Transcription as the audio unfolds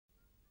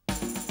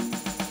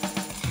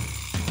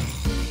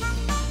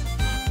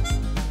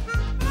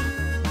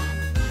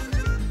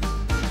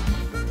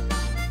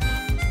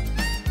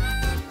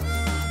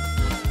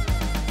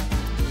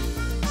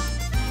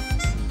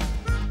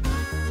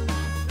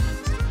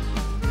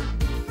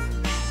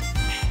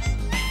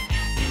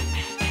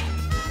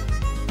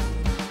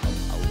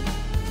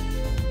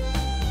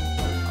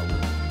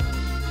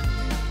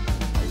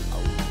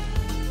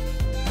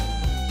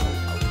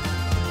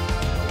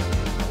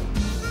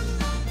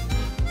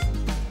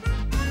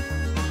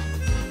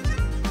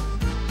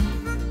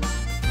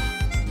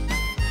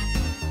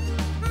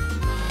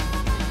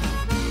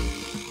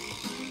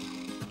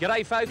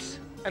G'day folks,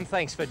 and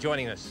thanks for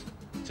joining us.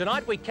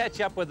 Tonight we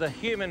catch up with the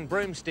human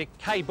broomstick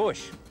Kay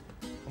Bush,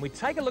 and we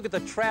take a look at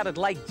the trout at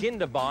Lake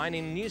Jindabyne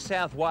in New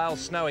South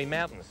Wales' snowy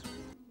mountains.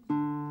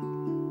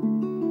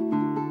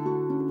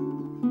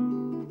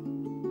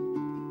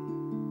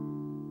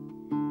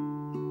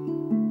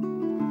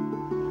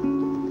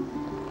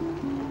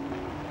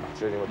 I'll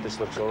tell you what, this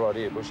looks all right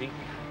here, Bushy.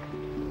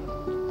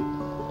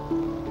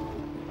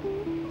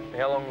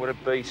 How long would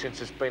it be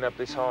since it's been up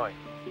this high?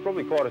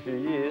 Probably quite a few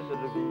years.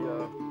 It'll be...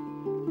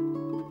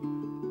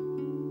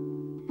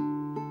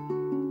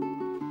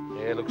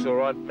 Yeah, looks all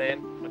right,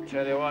 man. I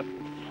tell you what.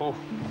 Oh.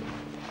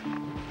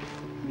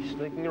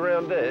 Sneaking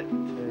around there. Tell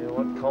you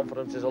what,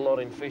 confidence is a lot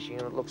in fishing,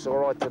 and it looks all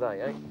right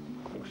today, eh?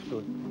 Looks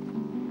good.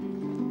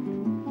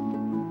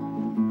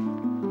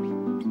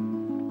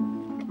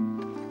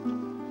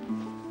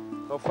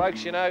 Well,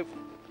 folks, you know,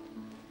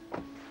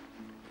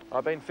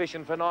 I've been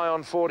fishing for nigh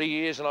on 40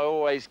 years, and I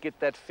always get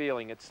that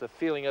feeling. It's the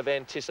feeling of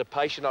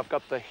anticipation. I've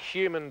got the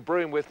human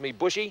broom with me,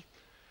 Bushy.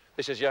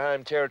 This is your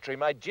home territory,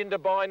 mate.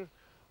 Jindabyne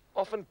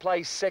often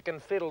plays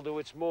second fiddle to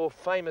its more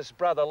famous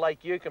brother,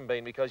 Lake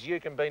Jindabyne, because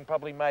Jindabyne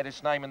probably made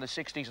its name in the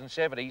 60s and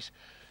 70s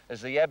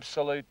as the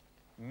absolute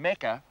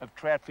mecca of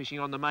trout fishing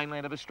on the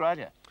mainland of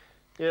Australia.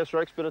 Yes,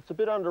 Rex, but it's a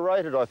bit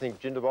underrated, I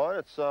think, Jindabyne.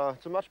 It's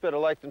a much better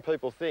lake than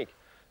people think,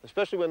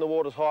 especially when the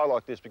water's high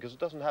like this, because it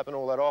doesn't happen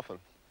all that often.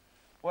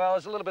 Well,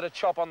 there's a little bit of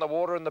chop on the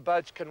water and the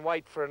boats can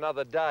wait for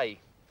another day.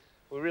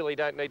 We really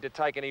don't need to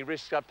take any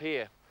risks up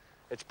here.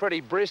 It's pretty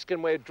brisk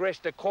and we're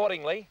dressed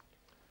accordingly.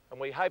 And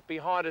we hope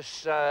behind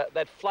us,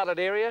 that flooded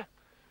area,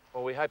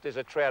 well, we hope there's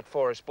a trout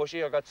for us,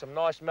 Bushy. I've got some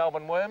nice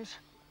Melbourne worms.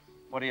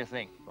 What do you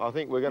think? I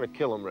think we're going to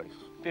kill them, Rex.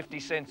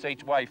 50 cents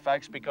each way,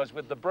 folks, because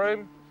with the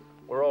broom,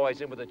 we're always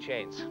in with a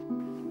chance.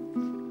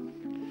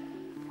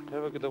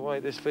 Have a look at the way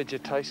this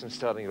vegetation's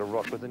starting to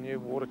rot with the new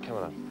water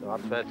coming up. Oh,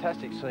 it's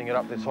fantastic seeing it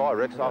up this high,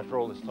 Rex, after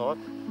all this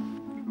time.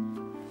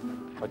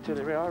 I tell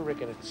you, I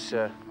reckon it's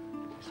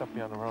not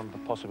beyond the realm of the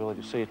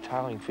possibility to see a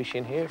tailing fish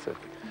in here.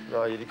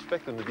 No, you'd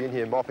expect them to be in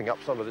here mopping up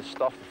some of this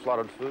stuff, the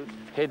flooded food.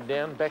 Head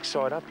down,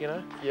 backside up, you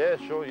know? Yeah,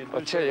 sure. I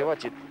tell you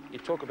what, you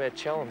talk about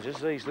challenges,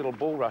 these little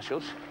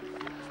bulrushes,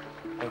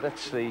 well,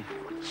 that's the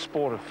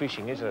sport of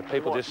fishing, isn't it?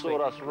 People just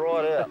sort us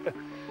right out.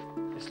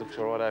 This looks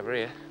all right over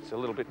here. It's a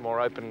little bit more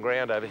open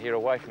ground over here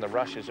away from the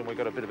rushes, and we've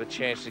got a bit of a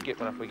chance to get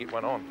one if we get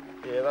one on.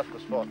 Yeah, that's the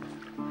spot.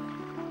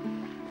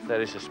 That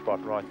is the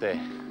spot right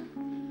there.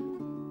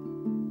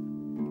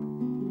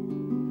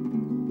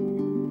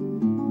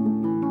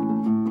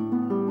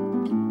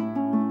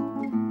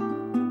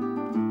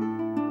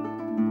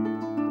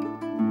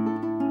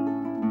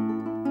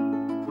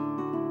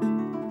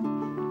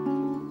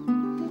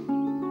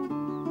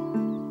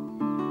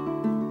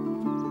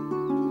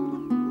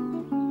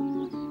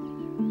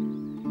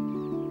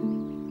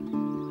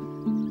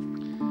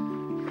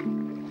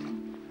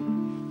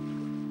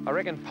 I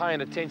reckon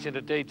paying attention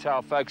to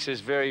detail, folks,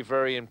 is very,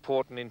 very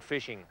important in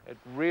fishing. It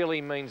really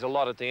means a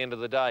lot at the end of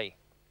the day.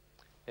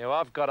 Now,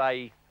 I've got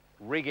a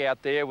rig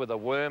out there with a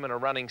worm and a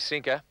running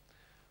sinker,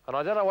 and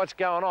I don't know what's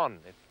going on.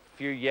 A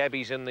few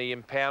yabbies in the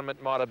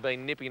impoundment might have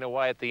been nipping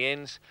away at the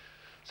ends,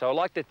 so I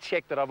like to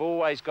check that I've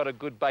always got a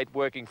good bait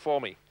working for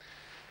me.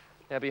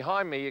 Now,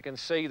 behind me, you can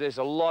see there's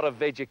a lot of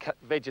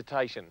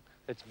vegetation.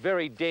 It's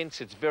very dense,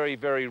 it's very,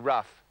 very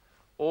rough.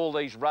 All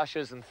these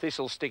rushes and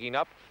thistles sticking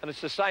up, and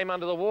it's the same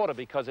under the water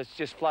because it's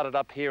just flooded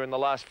up here in the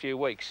last few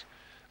weeks.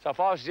 So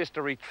if I was just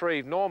to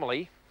retrieve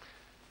normally,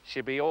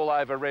 she'd be all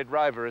over Red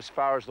Rover as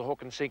far as the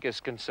hook and sinker is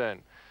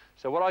concerned.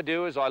 So what I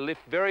do is I lift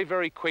very,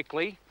 very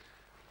quickly,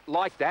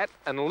 like that,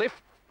 and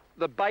lift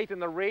the bait in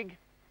the rig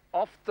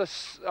off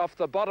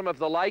the bottom of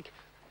the lake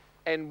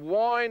and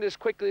wind as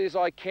quickly as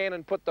I can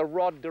and put the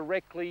rod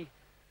directly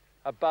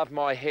above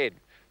my head.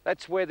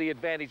 That's where the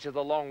advantage of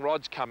the long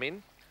rods come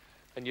in,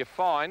 and you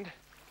find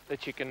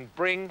that you can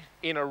bring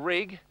in a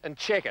rig and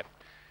check it.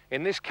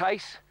 In this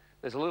case,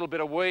 there's a little bit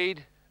of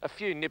weed, a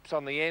few nips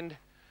on the end,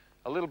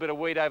 a little bit of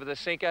weed over the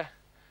sinker,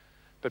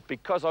 but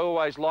because I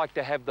always like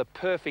to have the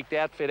perfect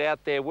outfit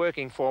out there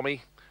working for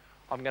me,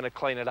 I'm going to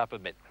clean it up a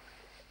bit.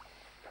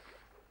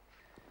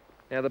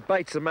 Now, the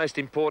bait's the most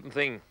important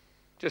thing.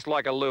 Just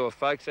like a lure,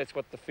 folks, that's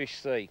what the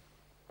fish see,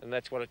 and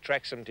that's what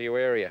attracts them to your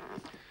area.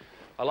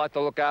 I like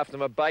to look after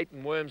them a bait,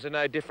 and worms are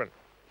no different.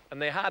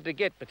 And they're hard to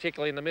get,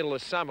 particularly in the middle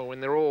of summer when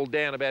they're all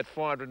down about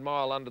 500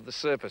 mile under the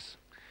surface.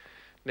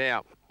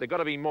 Now, they've got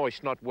to be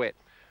moist, not wet.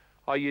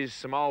 I use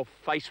some old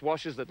face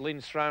washers that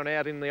Lynn's thrown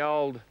out in the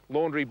old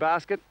laundry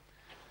basket.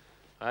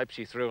 I hope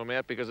she threw them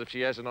out, because if she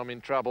hasn't, I'm in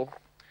trouble.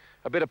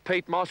 A bit of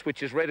peat moss,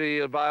 which is readily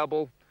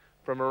available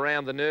from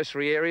around the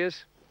nursery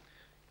areas.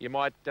 You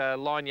might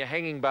line your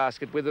hanging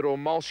basket with it or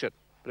mulch it,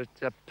 but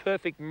it's a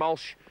perfect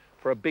mulch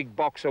for a big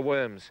box of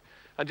worms.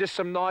 And just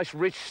some nice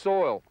rich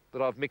soil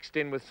that I've mixed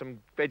in with some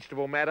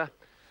vegetable matter,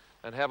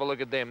 and have a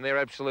look at them. They're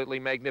absolutely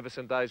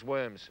magnificent, those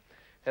worms.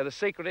 Now, the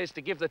secret is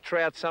to give the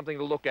trout something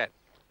to look at.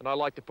 And I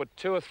like to put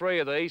 2 or 3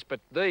 of these, but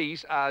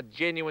these are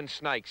genuine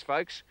snakes,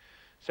 folks.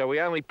 So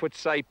we only put,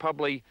 say,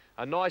 probably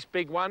a nice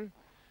big one,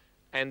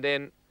 and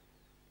then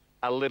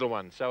a little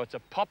one. So it's a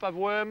popper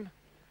worm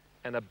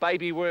and a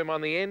baby worm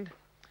on the end.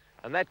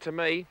 And that, to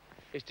me,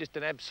 is just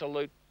an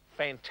absolute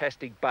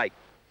fantastic bait.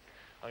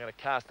 I'm going to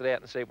cast it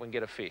out and see if we can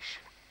get a fish.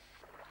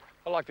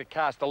 I like to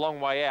cast a long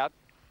way out.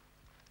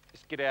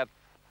 Just get out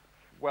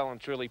well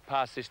and truly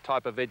past this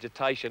type of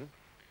vegetation.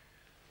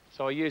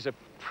 So I use a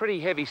pretty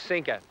heavy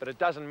sinker, but it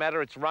doesn't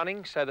matter, it's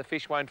running, so the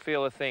fish won't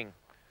feel a thing.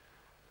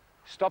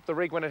 Stop the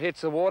rig when it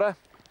hits the water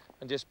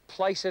and just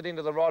place it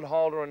into the rod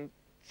holder and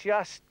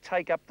just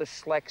take up the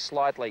slack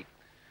slightly.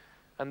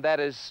 And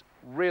that is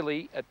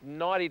really at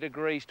 90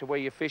 degrees to where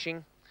you're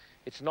fishing.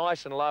 It's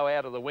nice and low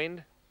out of the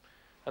wind.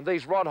 And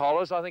these rod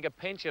holders, I think a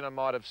pensioner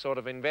might have sort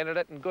of invented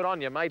it, and good on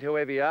you, mate,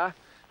 whoever you are.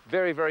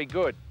 Very, very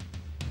good.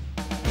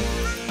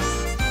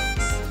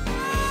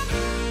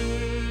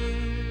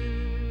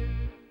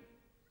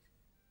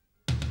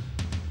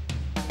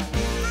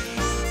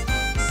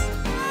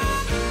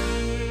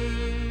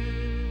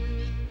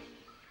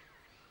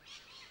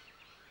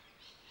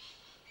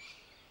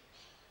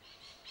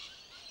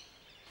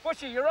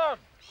 Bushy, you're on.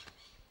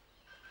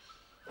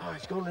 Oh,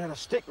 he's gone around a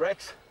stick,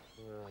 Rex.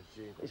 Oh,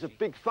 gee, he's a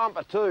big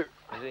thumper too.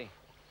 Is he?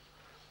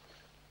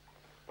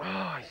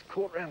 Oh, he's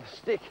caught around the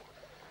stick.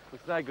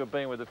 It's no good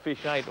being with the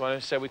fish, ain't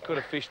it? So we could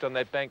have fished on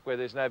that bank where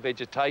there's no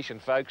vegetation,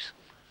 folks.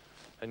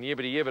 And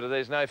yibbity yibbity,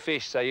 there's no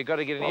fish, so you've got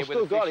to get in here with the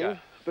fish. I've still got him,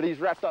 but he's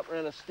wrapped up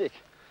around a stick.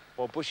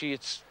 Well, Bushy,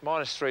 it's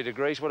 -3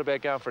 degrees. What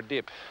about going for a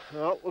dip?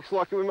 Well, looks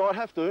like we might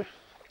have to.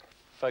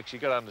 Folks,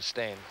 you've got to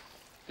understand,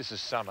 this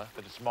is summer,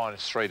 but it's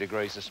 -3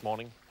 degrees this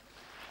morning.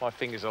 My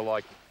fingers are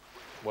like,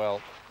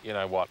 well, you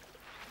know what.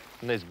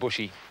 And there's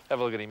Bushy. Have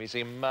a look at him. Is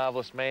he a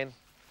marvellous man?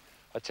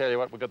 I tell you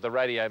what, we've got the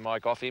radio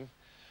mic off him,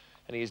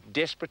 and he is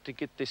desperate to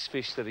get this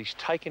fish that he's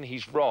taken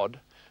his rod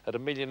at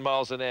 1,000,000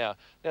 miles an hour.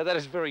 Now, that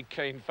is very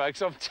keen,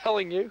 folks. I'm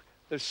telling you,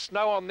 there's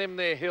snow on them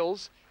there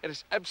hills, and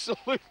it's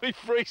absolutely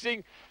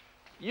freezing.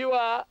 You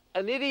are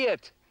an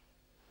idiot.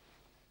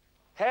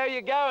 How are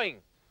you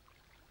going?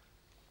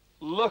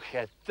 Look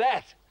at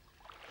that.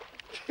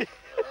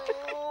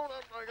 Oh,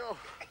 that might go.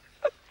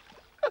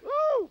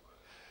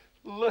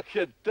 Look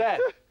at that.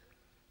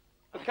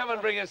 Well, come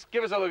and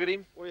give us a look at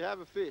him. We have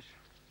a fish.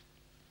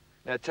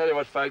 Now, tell you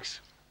what, folks.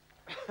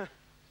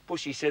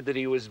 Bushy said that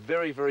he was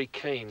very, very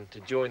keen to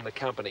join the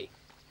company.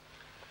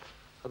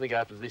 I think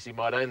after this he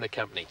might own the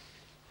company.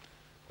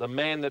 The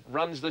man that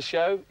runs the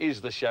show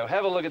is the show.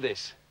 Have a look at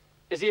this.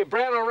 Is he a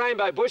brown or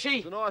rainbow, Bushy?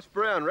 It's a nice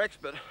brown, Rex,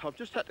 but I've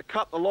just had to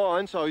cut the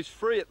line, so he's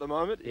free at the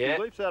moment. Yeah. If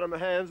he leaps out of my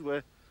hands,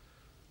 we're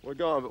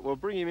going, but we'll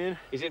bring him in.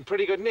 He's in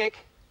pretty good nick.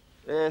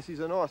 Yes, he's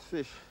a nice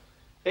fish.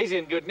 He's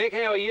in good nick.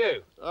 How are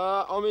you?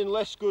 I'm in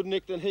less good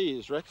nick than he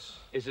is, Rex.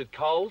 Is it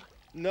cold?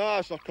 No,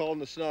 it's not cold in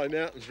the Snowy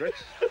Mountains,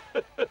 Rex.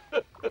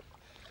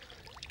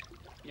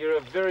 You're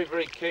a very,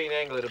 very keen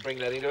angler to bring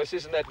that into us.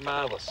 Isn't that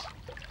marvellous?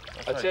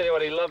 I tell you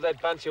what, he loved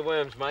that bunch of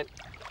worms, mate.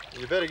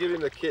 You better give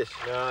him the kiss.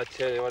 No, I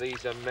tell you what,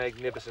 he's a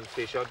magnificent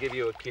fish. I'll give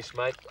you a kiss,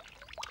 mate.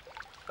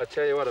 I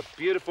tell you what, a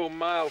beautiful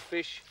male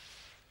fish.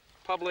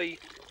 Probably,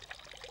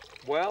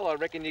 well, I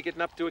reckon you're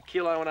getting up to 1.5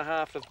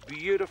 kilos of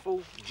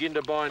beautiful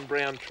Jindabyne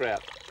brown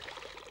trout.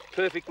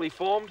 Perfectly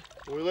formed.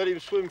 Will we let him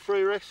swim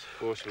free, Rex? Of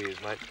course he is,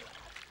 mate.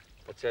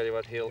 I tell you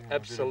what, he'll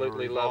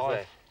absolutely love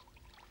that.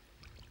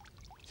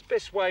 It's the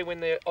best way when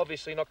they're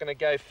obviously not going to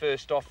go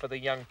first off for the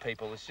young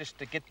people. It's just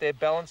to get their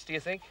balance, do you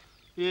think?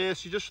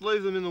 Yes, you just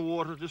leave them in the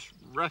water, just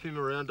wrap him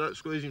around, don't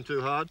squeeze him too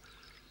hard,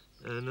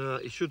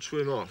 and he should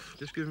swim off.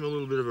 Just give him a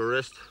little bit of a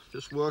rest.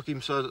 Just work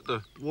him so that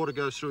the water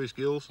goes through his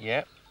gills.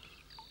 Yeah.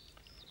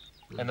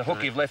 And the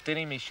hook you've left in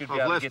him, he should be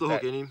able to get that. I've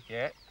left the hook in him.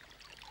 Yeah.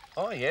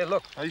 Oh, yeah,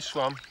 look. He's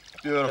swum.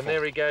 Beautiful. And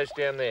there he goes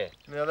down there.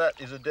 Now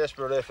that is a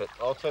desperate effort,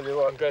 I'll tell you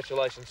what.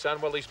 Congratulations, son.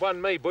 Well, he's won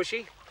me,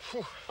 Bushy.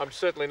 I'm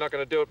certainly not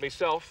going to do it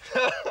myself.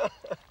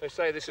 They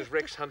say this is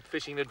Rex Hunt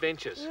Fishing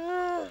Adventures.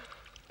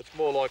 It's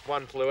more like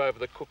One Flew Over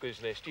the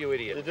Cuckoo's Nest, you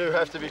idiot. You do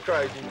have to be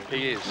crazy.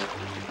 He is.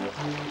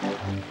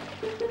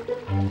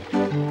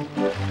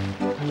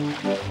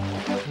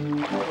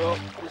 Well,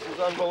 this is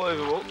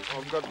unbelievable.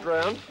 I've got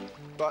drowned,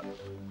 but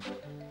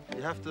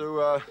you have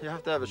to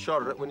have a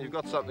shot at it when you've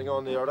got something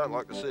on there. I don't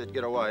like to see it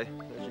get away,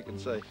 as you can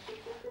see.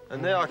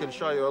 And now I can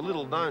show you a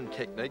little known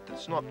technique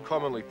that's not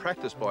commonly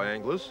practiced by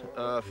anglers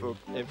for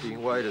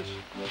emptying waders.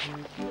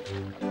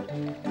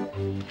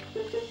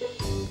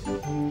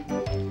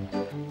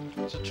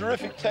 It's a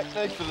terrific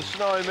technique for the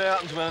Snowy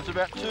Mountains when it's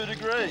about 2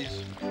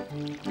 degrees.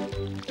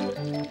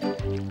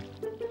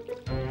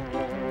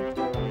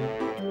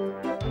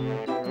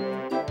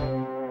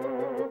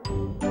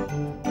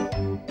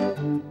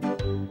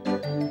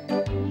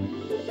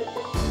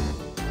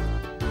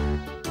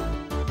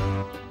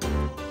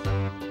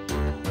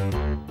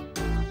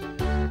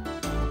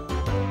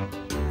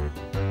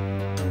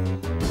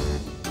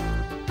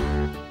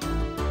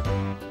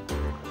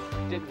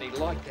 Didn't he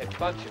like that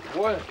bunch of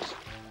worms?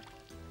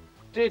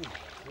 Didn't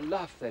he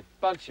love that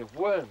bunch of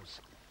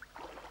worms?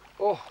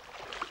 Oh,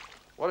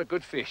 what a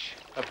good fish.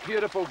 A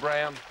beautiful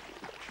brown.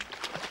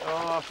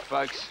 Oh,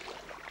 folks,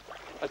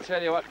 I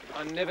tell you what,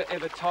 I never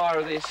ever tire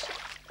of this.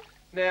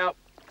 Now,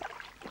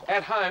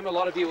 At home, a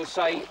lot of you will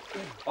say,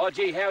 oh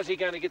gee, how's he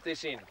going to get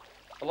this in?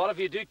 A lot of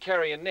you do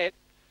carry a net.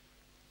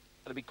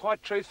 To be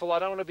quite truthful, I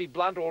don't want to be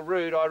blunt or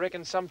rude. I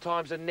reckon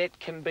sometimes a net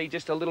can be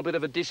just a little bit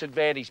of a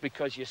disadvantage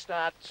because you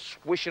start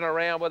swishing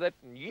around with it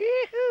and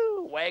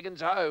yee-hoo,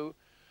 wagons ho.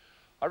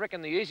 I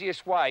reckon the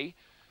easiest way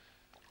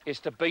is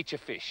to beat your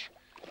fish.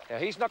 Now,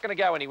 he's not going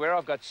to go anywhere.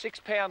 I've got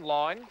 6-pound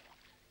line.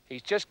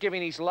 He's just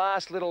giving his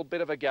last little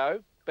bit of a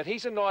go, but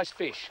he's a nice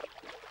fish.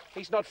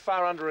 He's not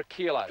far under a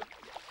kilo.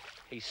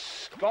 He's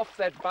scoffed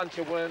that bunch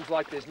of worms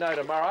like there's no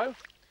tomorrow.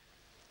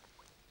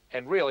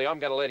 And really, I'm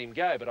going to let him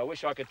go, but I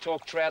wish I could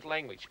talk trout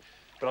language.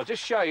 But I'll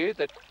just show you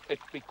that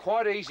it'd be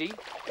quite easy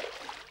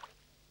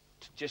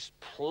to just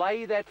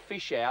play that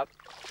fish out.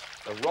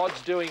 The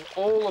rod's doing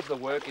all of the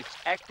work. It's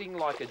acting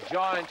like a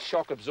giant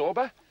shock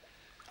absorber.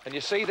 And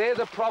you see, they're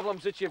the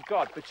problems that you've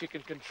got, but you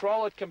can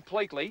control it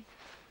completely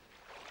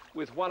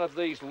with one of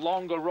these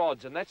longer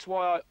rods, and that's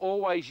why I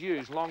always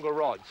use longer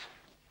rods.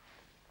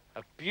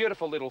 A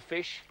beautiful little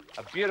fish,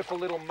 a beautiful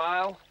little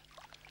male.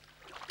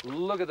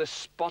 Look at the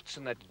spots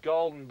and that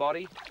golden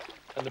body.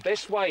 And the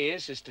best way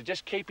is to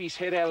just keep his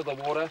head out of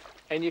the water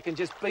and you can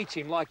just beat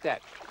him like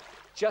that.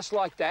 Just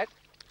like that,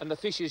 and the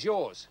fish is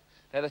yours.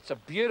 Now that's a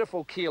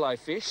beautiful kilo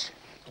fish.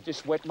 I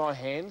just wet my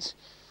hands.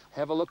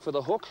 Have a look for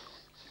the hook.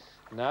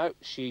 No,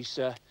 she's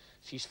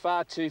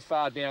far too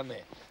far down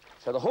there.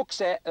 So the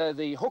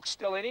hook's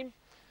still in him.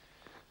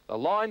 The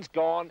line's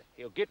gone.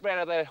 He'll get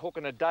round to that hook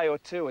in a day or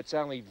two. It's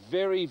only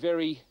very,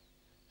 very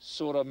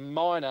sort of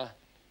minor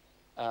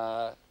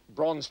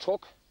bronzed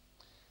hook,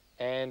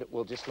 and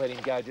we'll just let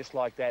him go just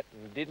like that.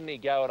 And didn't he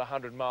go at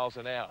 100 miles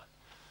an hour?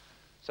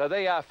 So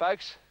there you are,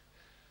 folks.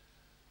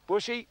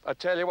 Bushy, I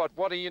tell you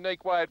what a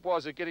unique way it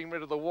was of getting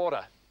rid of the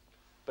water.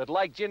 But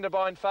Lake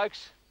Jindabyne,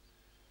 folks,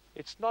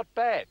 it's not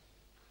bad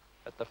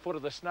at the foot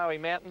of the snowy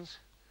mountains.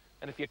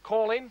 And if you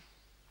call in,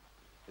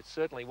 it's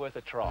certainly worth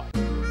a try.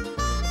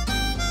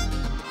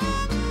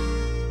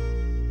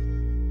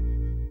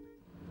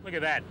 Look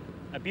at that,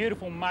 a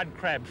beautiful mud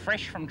crab,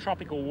 fresh from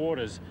tropical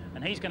waters,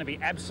 and he's going to be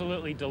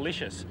absolutely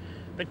delicious.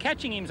 But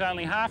catching him's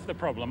only half the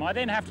problem. I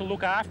then have to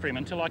look after him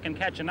until I can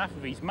catch enough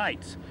of his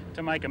mates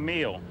to make a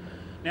meal.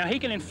 Now, he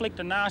can inflict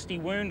a nasty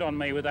wound on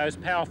me with those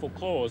powerful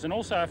claws, and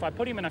also if I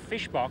put him in a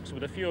fish box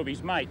with a few of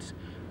his mates,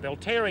 they'll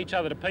tear each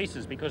other to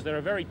pieces because they're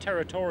a very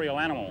territorial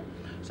animal.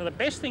 So the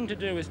best thing to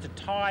do is to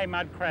tie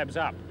mud crabs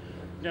up.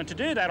 Now, to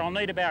do that, I'll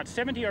need about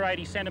 70 or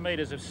 80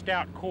 centimetres of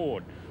stout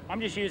cord. I'm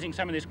just using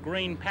some of this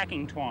green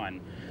packing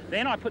twine.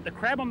 Then I put the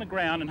crab on the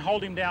ground and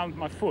hold him down with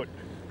my foot.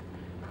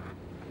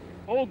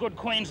 All good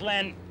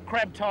Queensland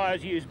crab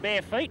tyers use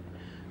bare feet,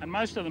 and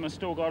most of them have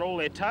still got all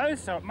their toes,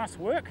 so it must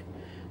work.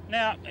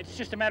 Now, it's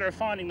just a matter of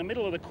finding the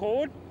middle of the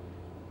cord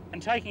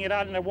and taking it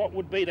under what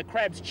would be the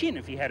crab's chin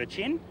if he had a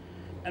chin,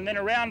 and then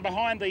around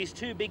behind these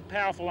two big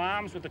powerful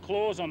arms with the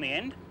claws on the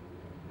end,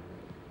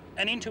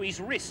 and into his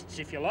wrists,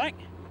 if you like.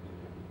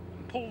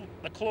 Pull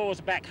the claws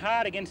back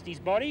hard against his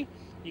body.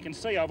 You can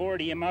see I've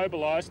already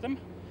immobilised them.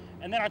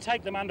 And then I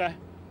take them under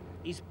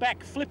his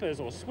back flippers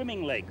or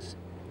swimming legs.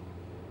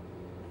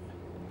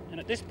 And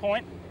at this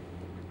point,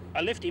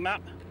 I lift him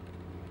up,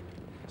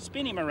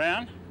 spin him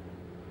around,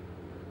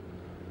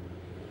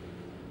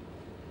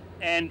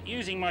 and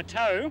using my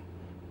toe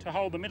to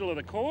hold the middle of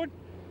the cord,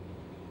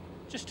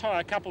 just tie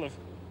a couple of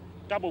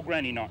double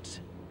granny knots.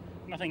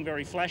 Nothing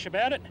very flash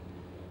about it.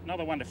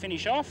 Another one to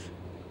finish off.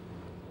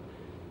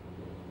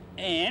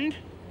 And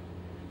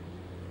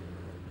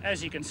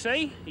as you can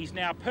see, he's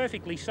now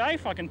perfectly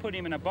safe. I can put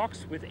him in a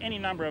box with any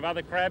number of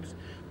other crabs.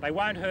 They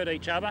won't hurt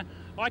each other.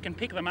 I can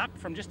pick them up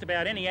from just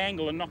about any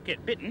angle and not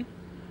get bitten.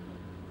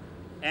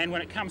 And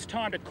when it comes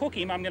time to cook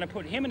him, I'm going to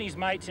put him and his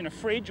mates in a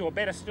fridge, or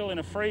better still in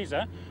a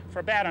freezer, for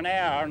about an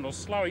hour, and it'll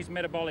slow his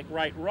metabolic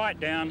rate right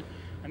down,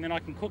 and then I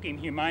can cook him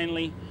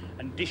humanely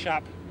and dish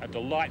up a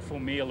delightful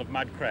meal of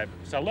mud crab.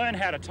 So learn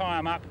how to tie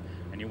them up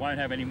and you won't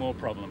have any more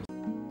problems.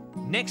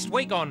 Next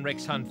week on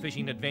Rex Hunt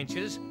Fishing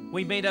Adventures,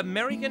 we meet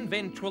American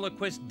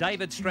ventriloquist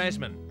David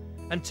Strasman,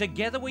 and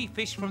together we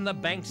fish from the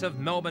banks of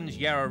Melbourne's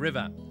Yarra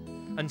River.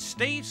 And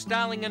Steve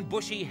Starling and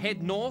Bushy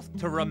head north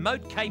to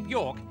remote Cape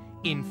York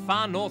in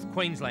far north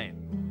Queensland.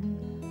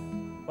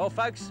 Well,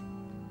 folks,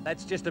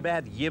 that's just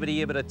about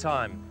yibbity-yibbit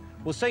time.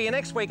 We'll see you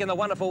next week in the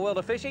wonderful world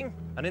of fishing,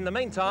 and in the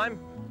meantime,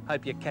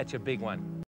 hope you catch a big one.